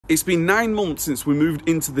It's been 9 months since we moved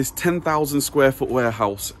into this 10,000 square foot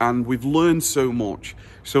warehouse, and we've learned so much.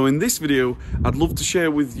 So in this video, I'd love to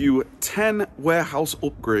share with you 10 warehouse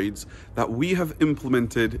upgrades that we have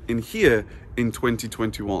implemented in here in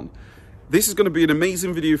 2021. This is going to be an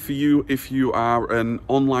amazing video for you if you are an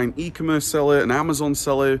online e-commerce seller, an Amazon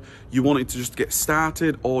seller, you wanted to just get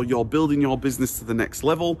started, or you're building your business to the next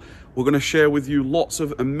level. We're going to share with you lots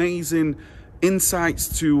of amazing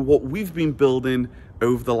insights to what we've been building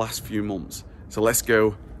over the last few months. So let's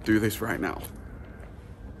go do this right now.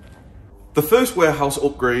 The first warehouse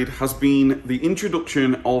upgrade has been the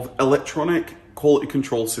introduction of electronic quality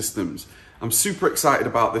control systems. I'm super excited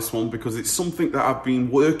about this one because it's something that I've been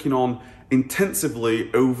working on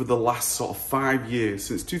intensively over the last sort of 5 years,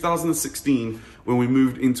 since 2016 when we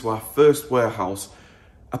moved into our first warehouse.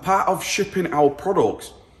 A part of shipping our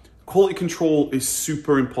products, quality control is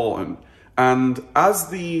super important. And as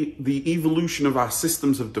the evolution of our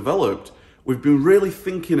systems have developed, we've been really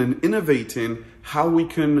thinking and innovating how we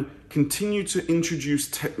can continue to introduce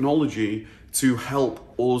technology to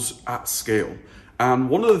help us at scale. And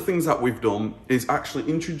one of the things that we've done is actually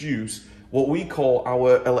introduce what we call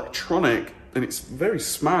our electronic, and it's very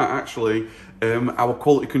smart actually, our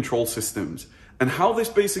quality control systems. And how this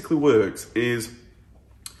basically works is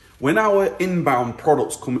when our inbound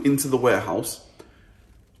products come into the warehouse,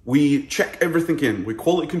 we check everything in, we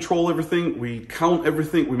quality control everything, we count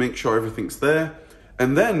everything, we make sure everything's there,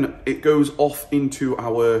 and then it goes off into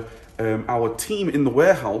our team in the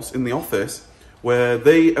warehouse, in the office, where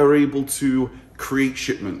they are able to create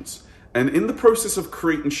shipments. And in the process of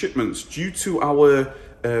creating shipments, due to our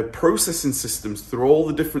processing systems through all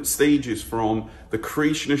the different stages, from the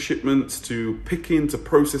creation of shipments to picking to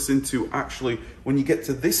processing to actually when you get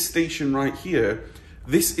to this station right here,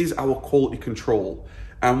 this is our quality control.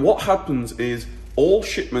 And what happens is all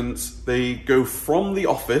shipments, they go from the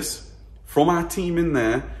office, from our team in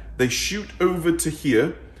there, they shoot over to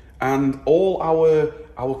here, and all our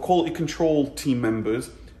quality control team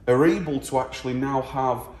members are able to actually now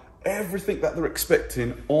have everything that they're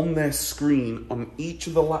expecting on their screen on each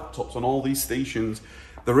of the laptops on all these stations.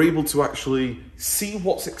 They're able to actually see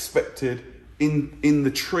what's expected in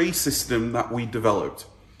the tray system that we developed.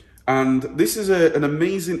 And this is an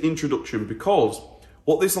amazing introduction, because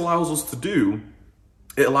what this allows us to do,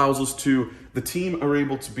 it allows us to, the team are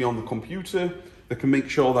able to be on the computer, they can make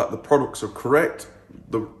sure that the products are correct,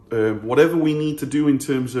 whatever we need to do in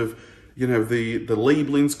terms of, you know, the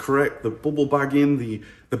labeling's correct, the bubble bagging,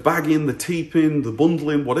 the bagging, the taping, the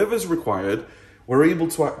bundling, whatever's required, we're able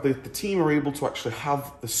to, the team are able to actually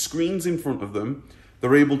have the screens in front of them,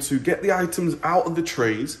 they're able to get the items out of the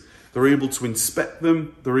trays, they're able to inspect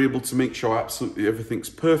them, they're able to make sure absolutely everything's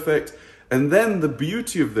perfect. And then the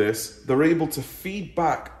beauty of this, they're able to feed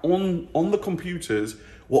back on the computers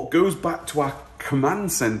what goes back to our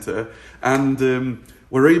command center, and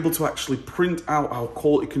we're able to actually print out our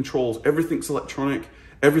quality controls. Everything's electronic,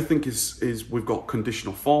 everything is we've got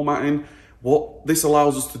conditional formatting. What this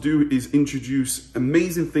allows us to do is introduce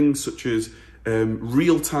amazing things such as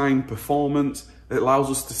real-time performance. It allows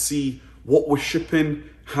us to see what we're shipping,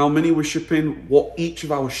 how many we're shipping, what each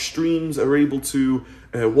of our streams are able to,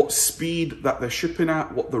 what speed that they're shipping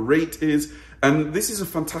at, what the rate is. And this is a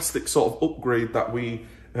fantastic sort of upgrade that we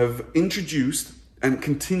have introduced and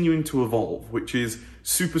continuing to evolve, which is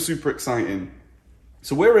super, super exciting.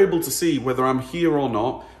 So we're able to see whether I'm here or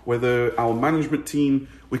not, whether our management team,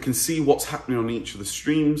 we can see what's happening on each of the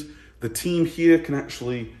streams. The team here can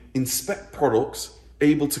actually inspect products,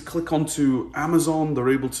 able to click onto Amazon, they're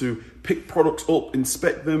able to pick products up,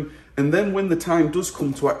 inspect them, and then when the time does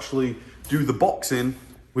come to actually do the boxing,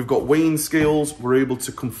 we've got weighing scales, we're able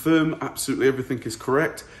to confirm absolutely everything is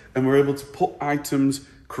correct, and we're able to put items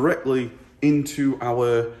correctly into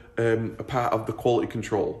our a part of the quality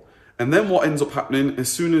control. And then what ends up happening,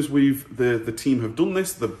 as soon as the team have done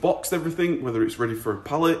this, they've boxed everything, whether it's ready for a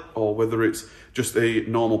pallet or whether it's just a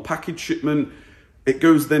normal package shipment, it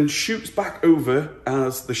goes then shoots back over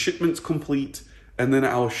as the shipment's complete, and then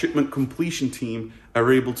our shipment completion team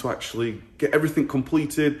are able to actually get everything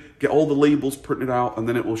completed, get all the labels printed out, and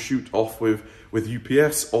then it will shoot off with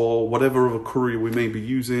UPS or whatever other courier we may be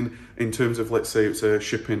using in terms of, let's say it's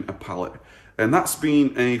shipping a pallet. And that's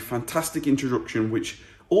been a fantastic introduction, which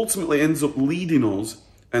ultimately ends up leading us,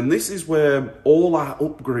 and this is where all our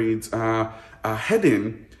upgrades are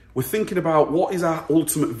heading. We're thinking about what is our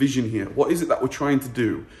ultimate vision here? What is it that we're trying to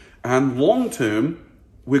do? And long term,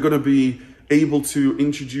 we're going to be able to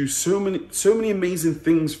introduce so many amazing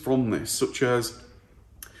things from this, such as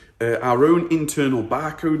our own internal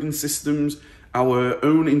barcoding systems, our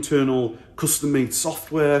own internal custom-made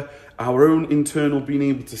software, our own internal being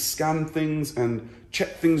able to scan things and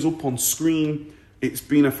check things up on screen. It's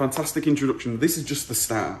been a fantastic introduction. This is just the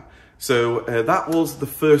start. So that was the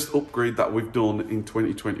first upgrade that we've done in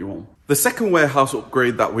 2021. The second warehouse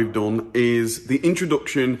upgrade that we've done is the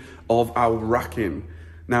introduction of our racking.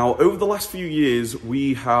 Now, over the last few years,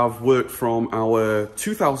 we have worked from our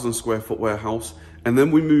 2,000 square foot warehouse, and then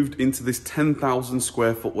we moved into this 10,000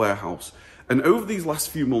 square foot warehouse. And over these last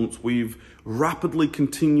few months, we've rapidly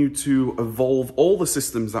continued to evolve all the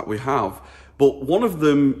systems that we have. But one of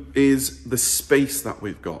them is the space that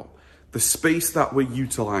we've got. The space that we're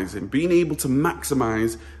utilizing, being able to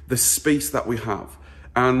maximize the space that we have.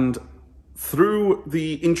 And through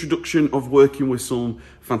the introduction of working with some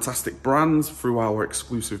fantastic brands, through our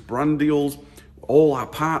exclusive brand deals, all our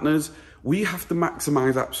partners, we have to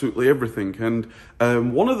maximize absolutely everything.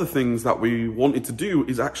 And one of the things that we wanted to do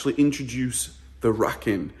is actually introduce the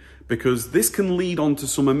racking, because this can lead on to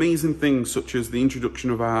some amazing things, such as the introduction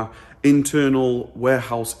of our internal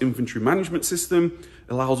warehouse inventory management system.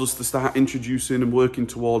 Allows us to start introducing and working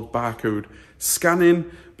towards barcode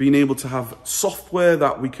scanning, being able to have software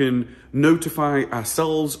that we can notify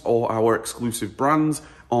ourselves or our exclusive brands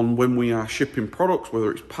on when we are shipping products,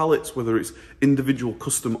 whether it's pallets, whether it's individual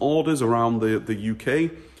custom orders around the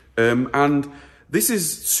UK. And this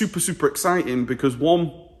is super exciting because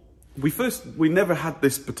one, we never had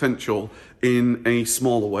this potential in a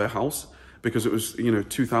smaller warehouse because it was,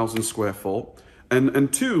 2,000 square foot.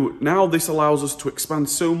 And two, now this allows us to expand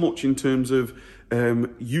so much in terms of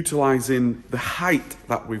utilizing the height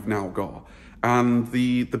that we've now got and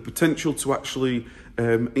the potential to actually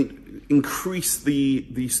increase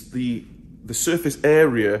the surface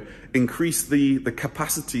area, increase the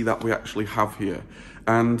capacity that we actually have here.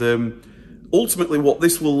 And ultimately what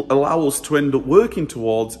this will allow us to end up working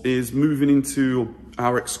towards is moving into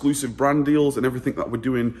our exclusive brand deals and everything that we're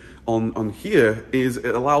doing on here. Is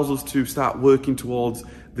it allows us to start working towards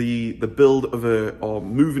the build of or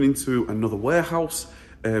moving into another warehouse,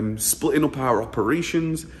 splitting up our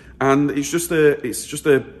operations, and it's just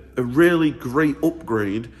a really great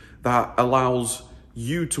upgrade that allows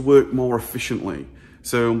you to work more efficiently.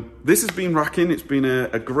 So this has been racking. It's been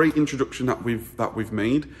a great introduction that we've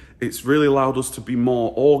made. It's really allowed us to be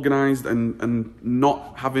more organized and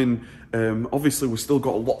not having, obviously we've still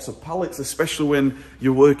got lots of pallets, especially when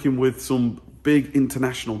you're working with some big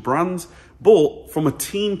international brands. But from a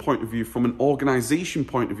team point of view, from an organization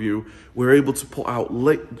point of view, we're able to put out,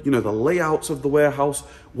 the layouts of the warehouse,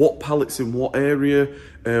 what pallets in what area,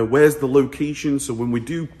 where's the location. So when we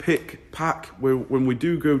do pack, when we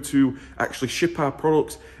do go to actually ship our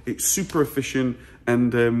products, it's super efficient,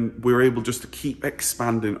 and we're able just to keep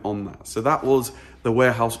expanding on that. So that was the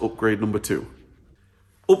warehouse upgrade number 2.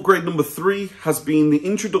 Upgrade number 3 has been the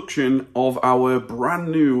introduction of our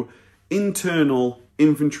brand new internal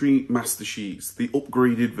inventory master sheets, the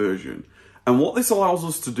upgraded version. And what this allows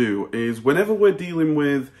us to do is whenever we're dealing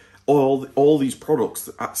with all these products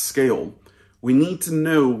at scale, we need to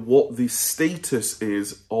know what the status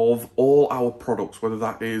is of all our products, whether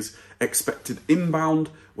that is expected inbound,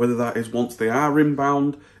 whether that is once they are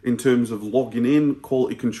inbound in terms of logging in,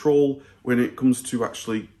 quality control, when it comes to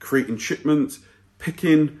actually creating shipments,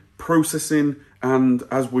 picking, processing, and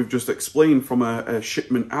as we've just explained from a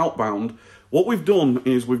shipment outbound, what we've done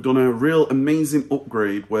is we've done a real amazing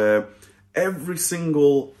upgrade where every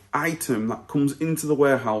single item that comes into the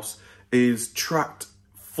warehouse is tracked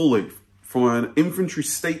fully from an inventory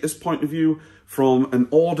status point of view, from an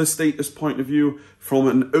order status point of view, from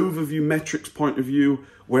an overview metrics point of view,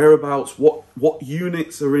 whereabouts, what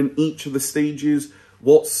units are in each of the stages,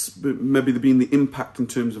 what's maybe been the impact in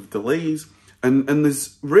terms of delays. And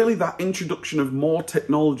there's really that introduction of more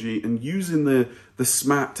technology and using the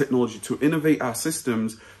smart technology to innovate our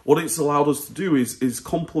systems. What it's allowed us to do is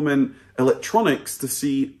complement electronics to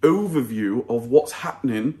see overview of what's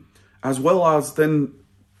happening, as well as then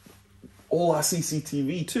all our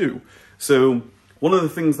CCTV too. So one of the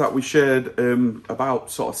things that we shared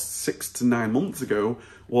about sort of 6 to 9 months ago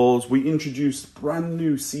was we introduced brand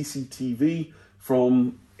new CCTV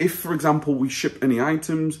from, if for example we ship any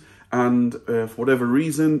items and for whatever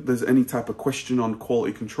reason there's any type of question on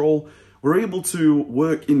quality control, we're able to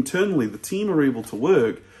work internally. The team are able to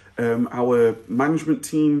work, our management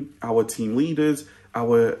team, our team leaders,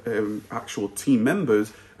 our actual team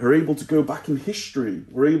members are able to go back in history.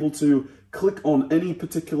 We're able to click on any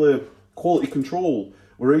particular quality control.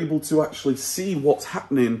 We're able to actually see what's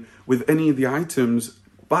happening with any of the items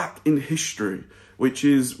back in history, which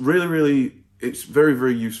is really, really it's very,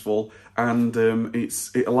 very useful, and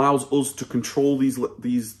it allows us to control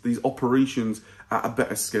these operations at a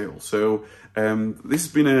better scale. So this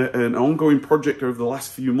has been an ongoing project over the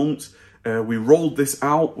last few months. We rolled this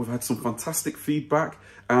out. We've had some fantastic feedback,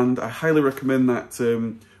 and I highly recommend that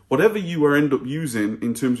whatever you end up using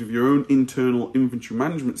in terms of your own internal inventory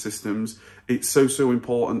management systems, it's so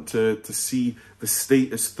important to see the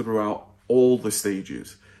status throughout all the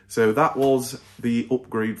stages. So that was the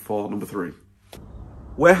upgrade for number 3.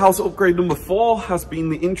 Warehouse upgrade number 4 has been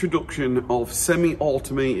the introduction of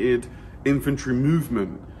semi-automated inventory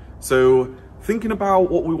movement. So thinking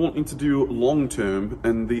about what we wanting to do long term,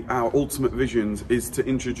 and our ultimate visions is to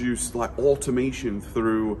introduce like automation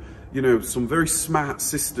through, you know, some very smart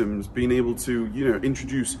systems, being able to, you know,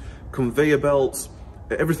 introduce conveyor belts,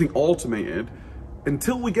 everything automated.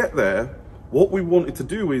 Until we get there, what we wanted to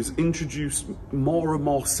do is introduce more and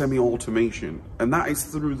more semi-automation, and that is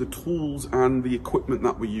through the tools and the equipment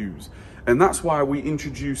that we use. And that's why we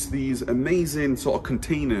introduce these amazing sort of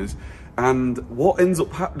containers. And what ends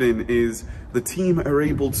up happening is the team are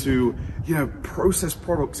able to, you know, process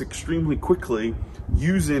products extremely quickly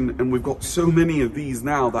and we've got so many of these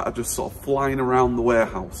now that are just sort of flying around the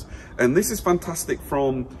warehouse. And this is fantastic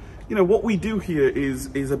from, you know, what we do here is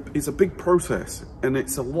a big process, and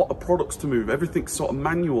it's a lot of products to move. Everything's sort of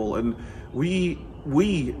manual, and we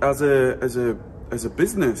as a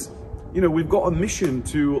business, you know, we've got a mission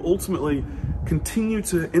to ultimately continue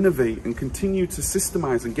to innovate and continue to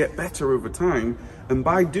systemize and get better over time. And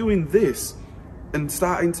by doing this and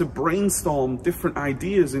starting to brainstorm different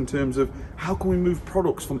ideas in terms of how can we move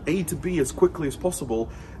products from A to B as quickly as possible,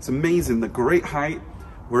 it's amazing. The great height.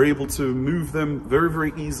 We're able to move them very,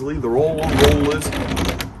 very easily. They're all on rollers.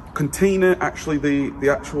 Container, actually the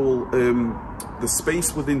actual, the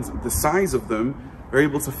space within the size of them, are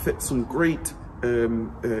able to fit some great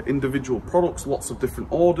individual products, lots of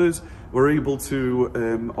different orders. We're able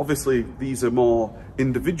to, obviously these are more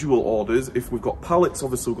individual orders. If we've got pallets,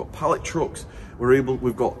 obviously we've got pallet trucks.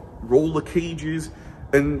 We've got roller cages.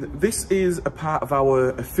 And this is a part of our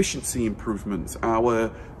efficiency improvements, our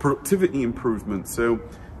productivity improvements. So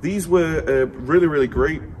these were really, really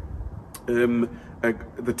great.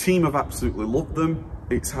 The team have absolutely loved them.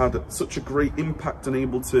 It's had such a great impact and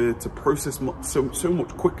able to process so much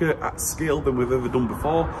quicker at scale than we've ever done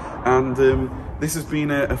before. And this has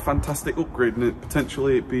been a fantastic upgrade, and it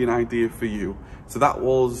potentially be an idea for you. So that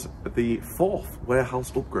was the 4th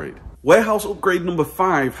warehouse upgrade. Warehouse upgrade number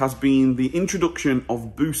 5 has been the introduction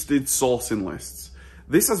of boosted sourcing lists.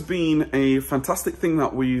 This has been a fantastic thing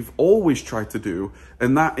that we've always tried to do,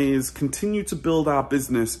 and that is continue to build our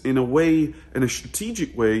business in a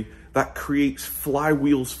strategic way that creates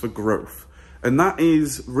flywheels for growth. And that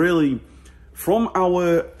is really from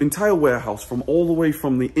our entire warehouse, from all the way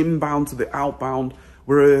from the inbound to the outbound.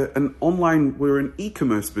 We're an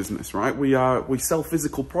e-commerce business, right? We sell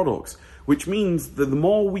physical products, which means that the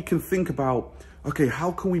more we can think about, okay,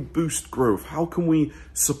 how can we boost growth? How can we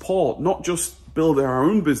support, not just build our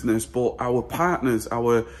own business, but our partners,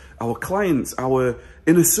 our clients, our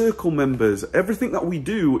inner circle members, everything that we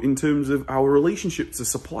do in terms of our relationship to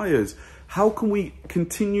suppliers. How can we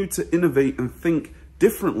continue to innovate and think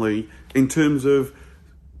differently in terms of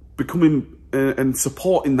becoming and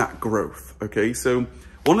supporting that growth? Okay, so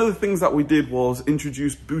one of the things that we did was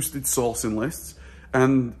introduce boosted sourcing lists,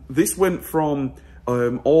 and this went from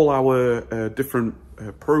all our different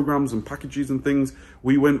programs and packages and things.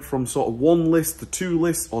 We went from sort of 1 list to 2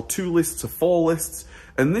 lists, or 2 lists to 4 lists.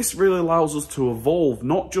 And this really allows us to evolve,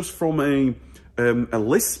 not just from a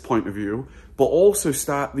list point of view, but also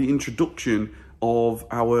start the introduction of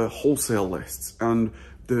our wholesale lists, and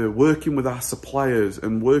the working with our suppliers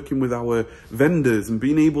and working with our vendors, and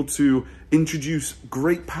being able to introduce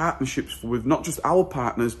great partnerships with not just our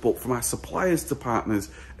partners, but from our suppliers to partners,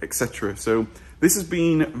 etc. So this has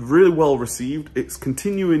been really well received. It's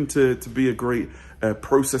continuing to be a great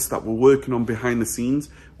process that we're working on behind the scenes,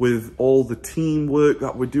 with all the teamwork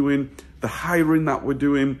that we're doing, the hiring that we're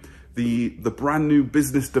doing, the brand new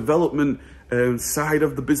business development side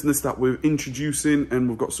of the business that we're introducing. And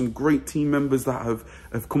we've got some great team members that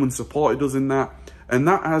have come and supported us in that. And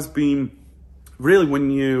that has been really,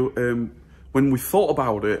 when we thought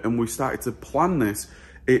about it and we started to plan this,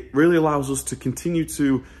 it really allows us to continue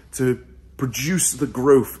to produce the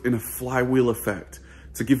growth in a flywheel effect,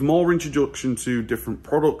 to give more introduction to different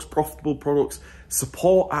products, profitable products,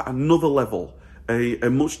 support at another level, a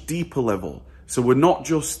much deeper level. So we're not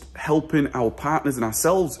just helping our partners and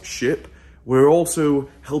ourselves ship, we're also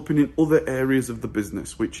helping in other areas of the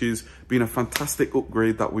business, which has been a fantastic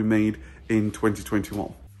upgrade that we made in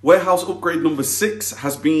 2021. Warehouse upgrade number 6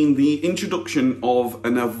 has been the introduction of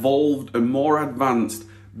an evolved and more advanced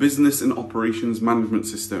business and operations management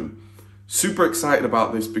system. Super excited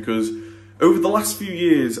about this because over the last few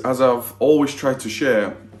years, as I've always tried to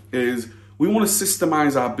share, is we want to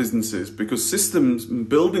systemize our businesses because systems,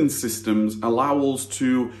 building systems, allow us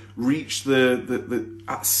to reach the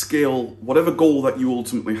at scale, whatever goal that you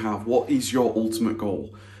ultimately have. What is your ultimate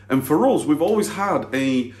goal? And for us, we've always had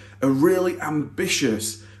a really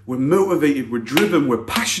ambitious, we're motivated, we're driven, we're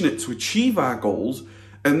passionate to achieve our goals.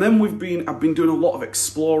 And then I've been doing a lot of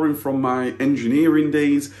exploring from my engineering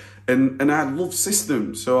days, and I love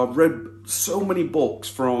systems. So I've read so many books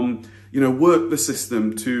from, Work the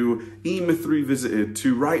System, to eMyth Revisited,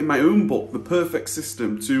 to writing my own book, The Perfect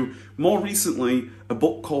System, to more recently a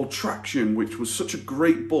book called Traction, which was such a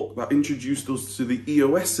great book that introduced us to the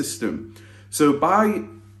EOS system. So by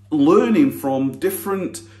learning from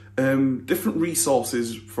different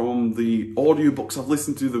resources, from the audiobooks I've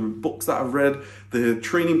listened to, the books that I've read, the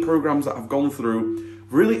training programs that I've gone through,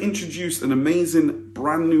 really introduced an amazing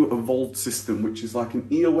brand new evolved system, which is like an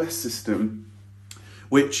EOS system,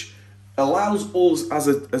 which allows us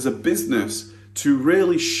as a business to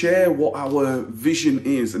really share what our vision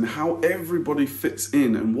is and how everybody fits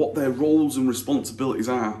in and what their roles and responsibilities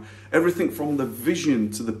are. Everything from the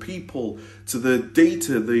vision to the people, to the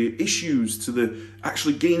data, the issues, to the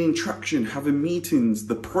actually gaining traction, having meetings,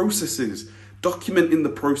 the processes, documenting the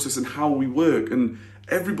process and how we work. And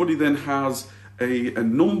everybody then has a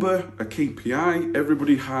number, a KPI,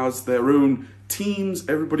 everybody has their own teams,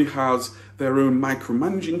 everybody has their own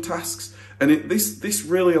micromanaging tasks. And this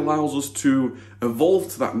really allows us to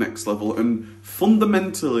evolve to that next level and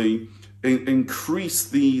fundamentally increase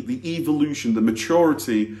the evolution, the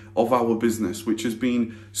maturity of our business, which has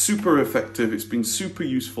been super effective. It's been super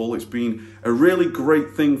useful. It's been a really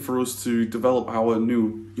great thing for us to develop our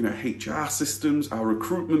new, HR systems, our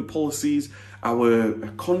recruitment policies, our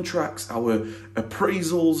contracts, our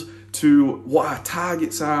appraisals, to what our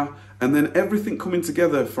targets are, and then everything coming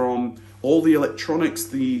together from all the electronics,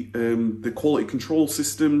 the quality control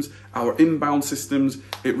systems, our inbound systems.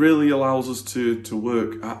 It really allows us to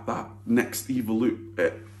work at that next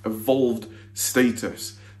evolved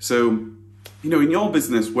status. So, in your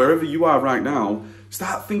business, wherever you are right now,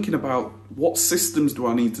 start thinking about what systems do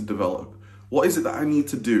I need to develop? What is it that I need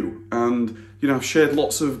to do? And, I've shared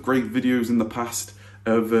lots of great videos in the past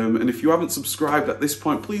of, and if you haven't subscribed at this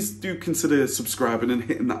point, please do consider subscribing and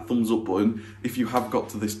hitting that thumbs up button if you have got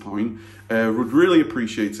to this point. Would really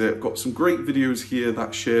appreciate it. I've got some great videos here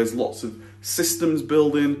that shares lots of systems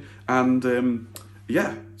building, and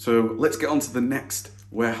yeah, so let's get on to the next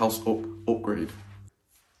warehouse upgrade.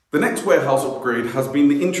 The next warehouse upgrade has been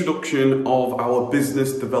the introduction of our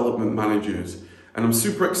business development managers, and I'm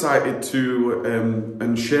super excited to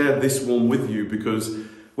and share this one with you because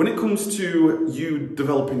when it comes to you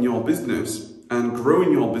developing your business and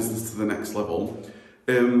growing your business to the next level,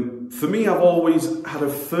 for me, I've always had a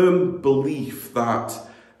firm belief that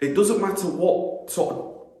it doesn't matter what sort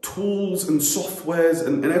of tools and softwares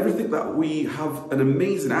and everything that we have an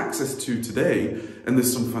amazing access to today, and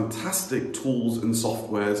there's some fantastic tools and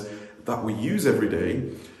softwares that we use every day,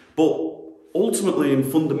 but ultimately and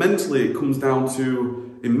fundamentally it comes down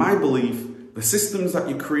to, in my belief, the systems that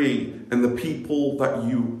you create and the people that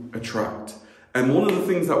you attract. And one of the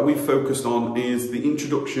things that we focused on is the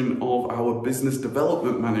introduction of our business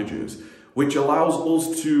development managers, which allows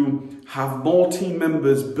us to have more team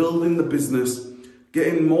members building the business,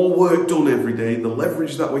 getting more work done every day, the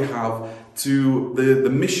leverage that we have to the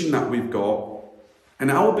mission that we've got.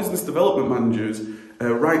 And our business development managers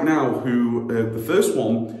right now, the first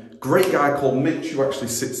one, great guy called Mitch, who actually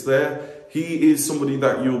sits there. He is somebody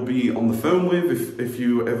that you'll be on the phone with if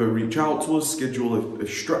you ever reach out to us, schedule a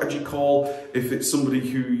strategy call. If it's somebody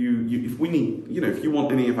who if we need, if you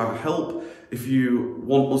want any of our help, if you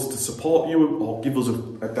want us to support you or give us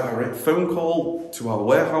a direct phone call to our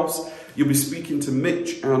warehouse, you'll be speaking to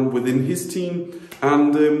Mitch and within his team.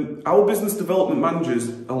 And our business development managers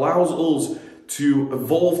allows us to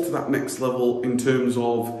evolve to that next level in terms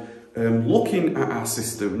of looking at our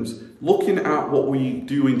systems, looking at what we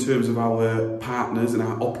do in terms of our partners and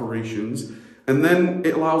our operations, and then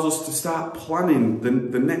it allows us to start planning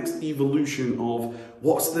the next evolution of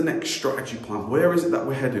what's the next strategy plan, where is it that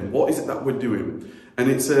we're heading, what is it that we're doing. And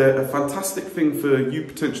it's a fantastic thing for you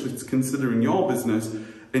potentially to consider in your business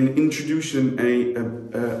in introducing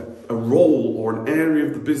a role or an area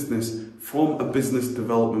of the business from a business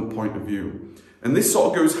development point of view. And this sort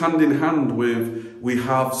of goes hand in hand with, we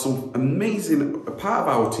have some amazing, a part of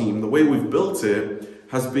our team, the way we've built it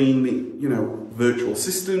has been, virtual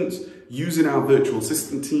assistants, using our virtual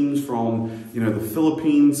assistant teams from, the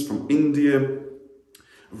Philippines, from India,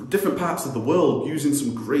 different parts of the world, using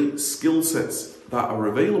some great skill sets that are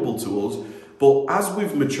available to us. But as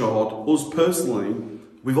we've matured, us personally,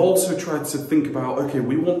 we've also tried to think about, okay,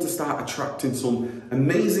 we want to start attracting some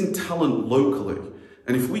amazing talent locally.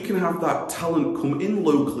 And if we can have that talent come in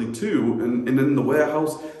locally too, and in the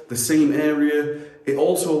warehouse, the same area, it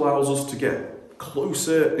also allows us to get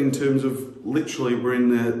closer in terms of literally we're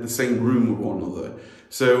in the same room with one another.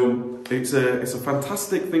 So it's a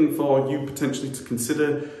fantastic thing for you potentially to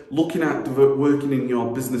consider looking at working in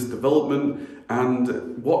your business development.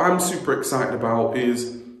 And what I'm super excited about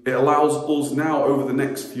is it allows us now over the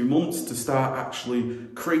next few months to start actually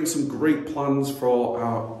creating some great plans for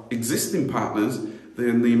our existing partners,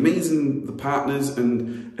 the partners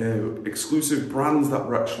and exclusive brands that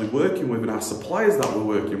we're actually working with and our suppliers that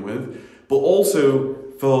we're working with, but also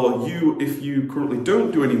for you, if you currently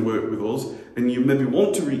don't do any work with us and you maybe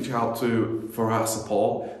want to reach out for our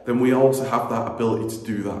support, then we also have that ability to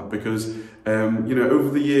do that because, over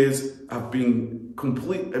the years, I've been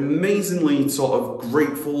amazingly sort of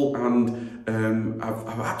grateful and I've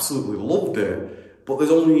absolutely loved it. But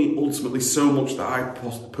there's only ultimately so much that I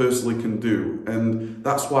personally can do. And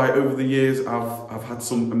that's why over the years, I've had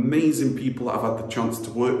some amazing people that I've had the chance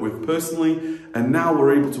to work with personally. And now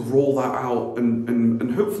we're able to roll that out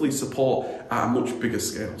and hopefully support at a much bigger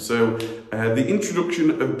scale. So the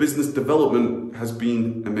introduction of business development has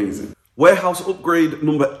been amazing. Warehouse upgrade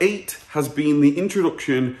number 8 has been the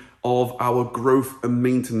introduction of our growth and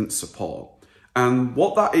maintenance support. And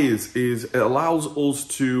what that is it allows us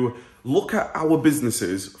to look at our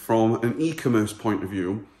businesses from an e-commerce point of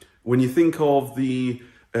view. When you think of the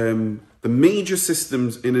major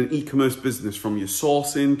systems in an e-commerce business, from your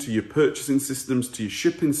sourcing to your purchasing systems to your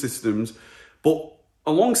shipping systems, but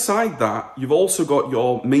alongside that, you've also got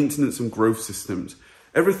your maintenance and growth systems.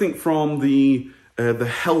 Everything from the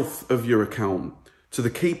health of your account to the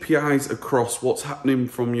KPIs across what's happening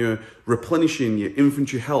from your replenishing, your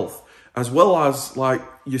inventory health, as well as like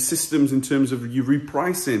your systems in terms of your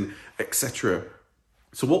repricing, etc.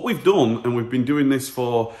 So what we've done, and we've been doing this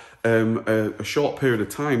for a short period of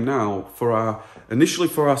time now, initially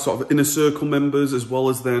for our sort of inner circle members, as well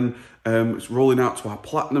as then it's rolling out to our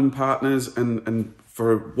platinum partners, and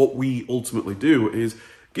for what we ultimately do is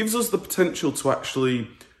gives us the potential to actually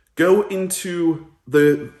go into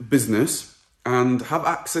the business and have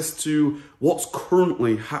access to what's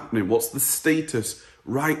currently happening, what's the status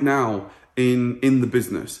right now in the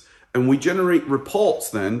business. And we generate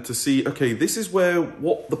reports then to see, okay, this is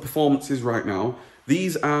what the performance is right now.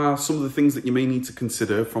 These are some of the things that you may need to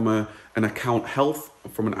consider from an account health,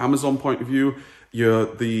 from an Amazon point of view,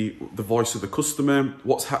 the voice of the customer,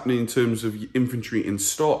 what's happening in terms of your inventory in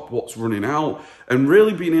stock, what's running out, and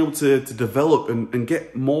really being able to develop and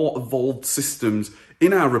get more evolved systems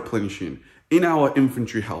in our replenishing, in our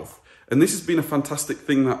inventory health. And this has been a fantastic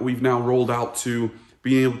thing that we've now rolled out to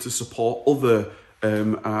being able to support other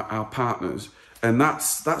our partners. And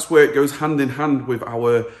that's where it goes hand in hand with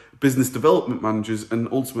our business development managers and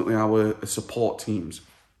ultimately our support teams.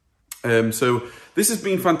 So this has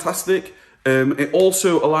been fantastic. It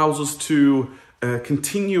also allows us to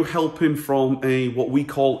continue helping from what we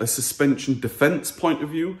call a suspension defense point of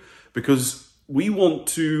view, because we want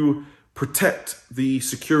to protect the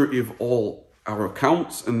security of all our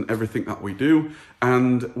accounts and everything that we do.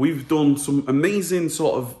 And we've done some amazing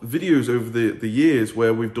sort of videos over the years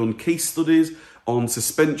where we've done case studies on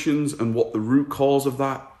suspensions and what the root cause of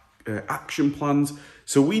that, action plans.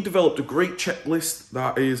 So we developed a great checklist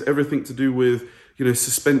that is everything to do with,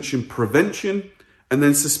 suspension prevention and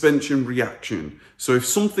then suspension reaction. So if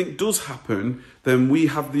something does happen, then we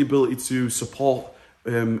have the ability to support,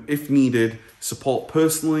 if needed, support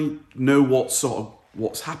personally, know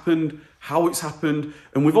what's happened, how it's happened,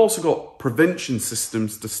 and we've also got prevention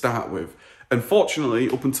systems to start with. Unfortunately,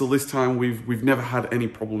 up until this time, we've never had any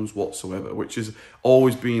problems whatsoever, which has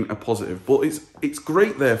always been a positive. But it's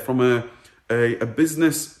great there from a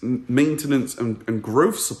business maintenance and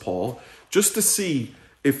growth support, just to see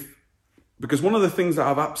because one of the things that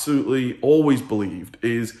I've absolutely always believed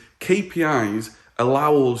is KPIs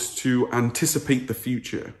allow us to anticipate the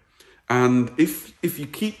future. And if you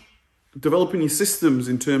keep developing your systems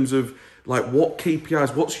in terms of like what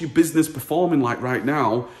KPIs, what's your business performing like right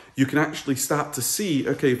now, you can actually start to see,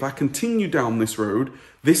 okay, if I continue down this road,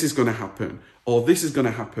 this is going to happen, or this is going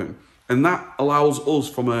to happen. And that allows us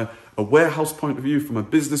from a warehouse point of view, from a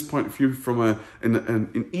business point of view, from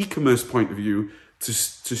an e-commerce point of view, to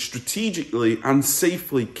strategically and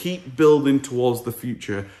safely keep building towards the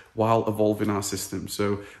future while evolving our system.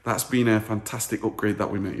 So that's been a fantastic upgrade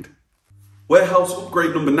that we made. Warehouse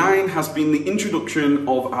upgrade number 9 has been the introduction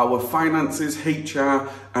of our finances, HR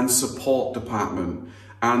and support department.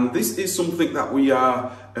 And this is something that we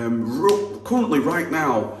are currently right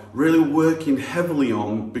now really working heavily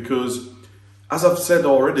on, because as I've said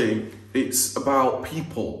already, it's about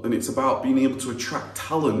people, and it's about being able to attract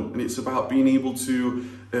talent, and it's about being able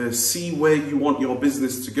to see where you want your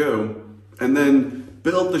business to go, and then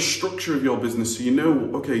build the structure of your business so you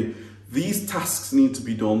know, okay, these tasks need to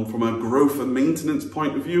be done from a growth and maintenance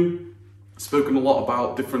point of view. I've spoken a lot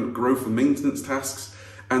about different growth and maintenance tasks,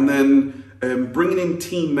 and then bringing in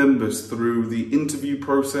team members through the interview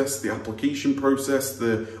process, the application process,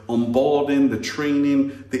 the onboarding, the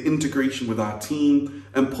training, the integration with our team,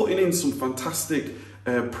 and putting in some fantastic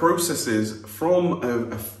processes from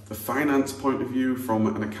a finance point of view,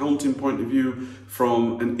 from an accounting point of view,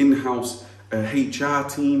 from an in-house HR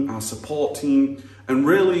team, our support team, and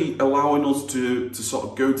really allowing us to sort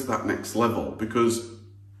of go to that next level, because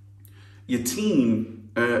your team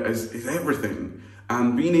is everything.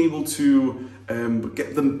 And being able to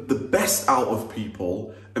get them the best out of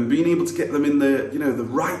people, and being able to get them in the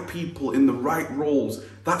right people in the right roles,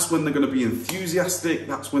 that's when they're going to be enthusiastic,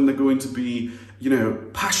 that's when they're going to be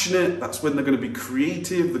passionate, that's when they're going to be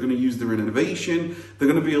creative, they're going to use their innovation, they're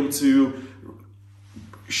going to be able to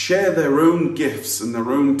share their own gifts and their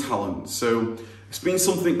own talent. So it's been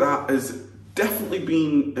something that has definitely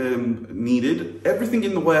been needed. Everything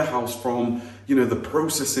in the warehouse, from the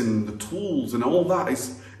processing, the tools and all that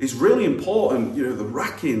is really important. The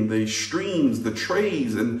racking, the streams, the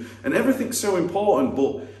trays, and everything's so important.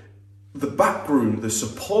 But the backroom, the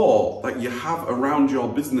support that you have around your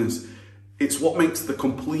business, it's what makes the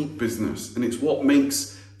complete business, and it's what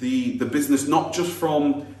makes the business, not just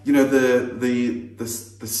from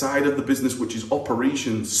the side of the business which is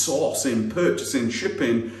operations, sourcing, purchasing,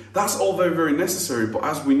 shipping. That's all very, very necessary. But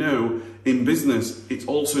as we know, in business, it's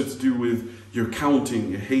also to do with your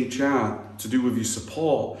accounting, your HR, to do with your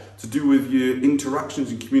support, to do with your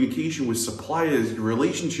interactions and communication with suppliers, your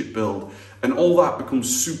relationship build, and all that becomes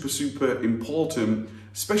super, super important,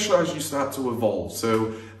 especially as you start to evolve.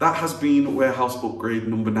 So that has been warehouse upgrade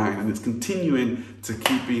number 9, and it's continuing to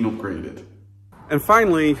keep being upgraded. And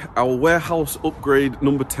finally, our warehouse upgrade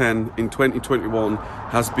number 10 in 2021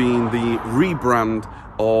 has been the rebrand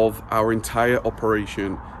of our entire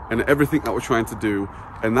operation and everything that we're trying to do,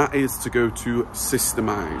 and that is to go to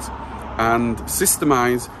Systemise. And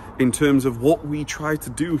Systemise, in terms of what we try to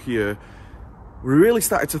do here, we really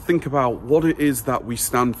started to think about what it is that we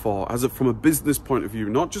stand for from a business point of view,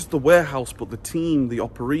 not just the warehouse, but the team, the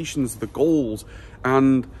operations, the goals.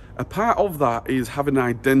 And a part of that is having an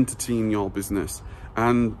identity in your business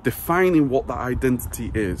and defining what that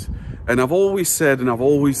identity is. And I've always said, and I've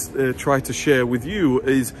always tried to share with you,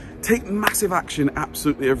 is take massive action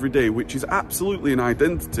absolutely every day, which is absolutely an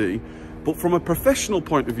identity. But from a professional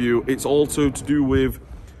point of view, it's also to do with,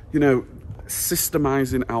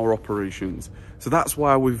 systemizing our operations. So that's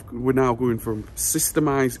why we're now going from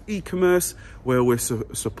Systemise eCommerce, where we're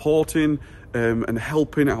supporting and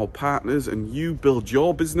helping our partners and you build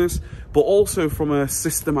your business, but also from a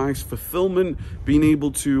Systemise Fulfilment, being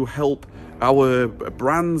able to help our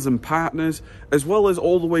brands and partners, as well as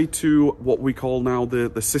all the way to what we call now the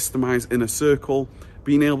Systemise Inner Circle,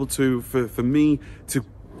 being able to, for me, to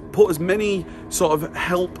put as many sort of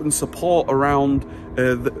help and support around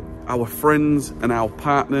our friends and our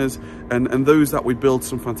partners and those that we build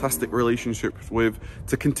some fantastic relationships with,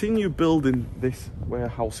 to continue building this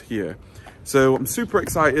warehouse here. So I'm super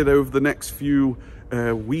excited over the next few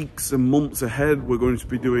weeks and months ahead. We're going to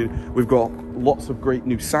be we've got lots of great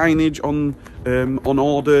new signage on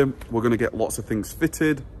order. We're going to get lots of things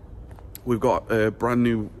fitted. We've got brand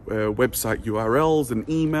new website URLs and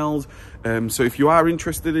emails. So if you are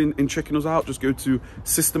interested in checking us out, just go to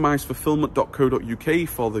systemisefulfillment.co.uk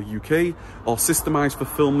for the UK, or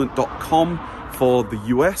systemisefulfillment.com for the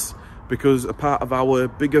US, because a part of our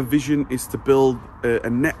bigger vision is to build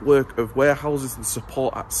a network of warehouses and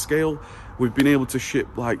support at scale. We've been able to ship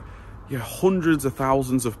hundreds of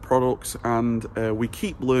thousands of products, and we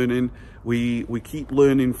keep learning. We keep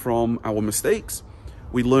learning from our mistakes.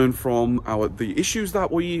 We learn from the issues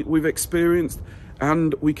that we've experienced,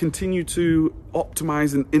 and we continue to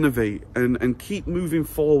optimize and innovate and keep moving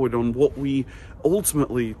forward on what we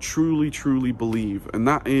ultimately truly believe, and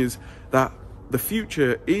that is that the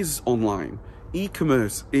future is online.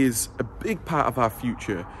 E-commerce is a big part of our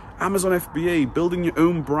future. Amazon FBA, building your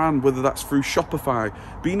own brand, whether that's through Shopify,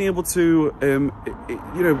 being able to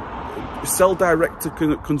sell direct to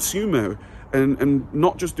consumer and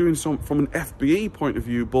not just doing some from an FBA point of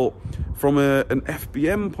view, but from an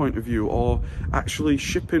FBM point of view, or actually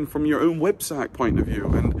shipping from your own website point of view.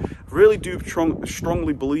 And I really do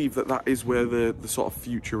strongly believe that that is where the sort of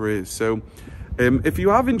future is. So if you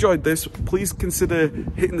have enjoyed this, please consider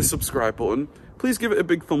hitting the subscribe button. Please give it a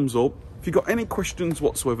big thumbs up. If you've got any questions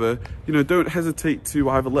whatsoever, you know, don't hesitate to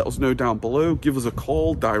either let us know down below, give us a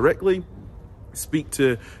call directly, speak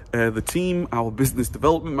to the team, our business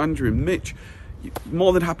development manager and Mitch.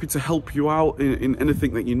 More than happy to help you out in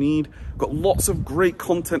anything that you need. Got lots of great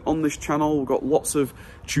content on this channel. We've got lots of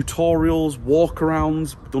tutorials,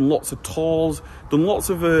 walkarounds, done lots of tours, done lots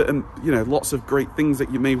of lots of great things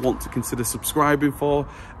that you may want to consider subscribing for.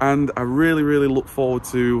 And I really look forward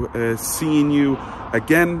to seeing you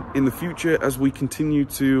again in the future as we continue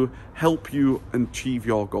to help you achieve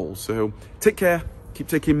your goals. So take care, keep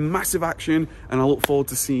taking massive action, and I look forward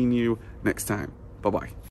to seeing you next time. Bye bye.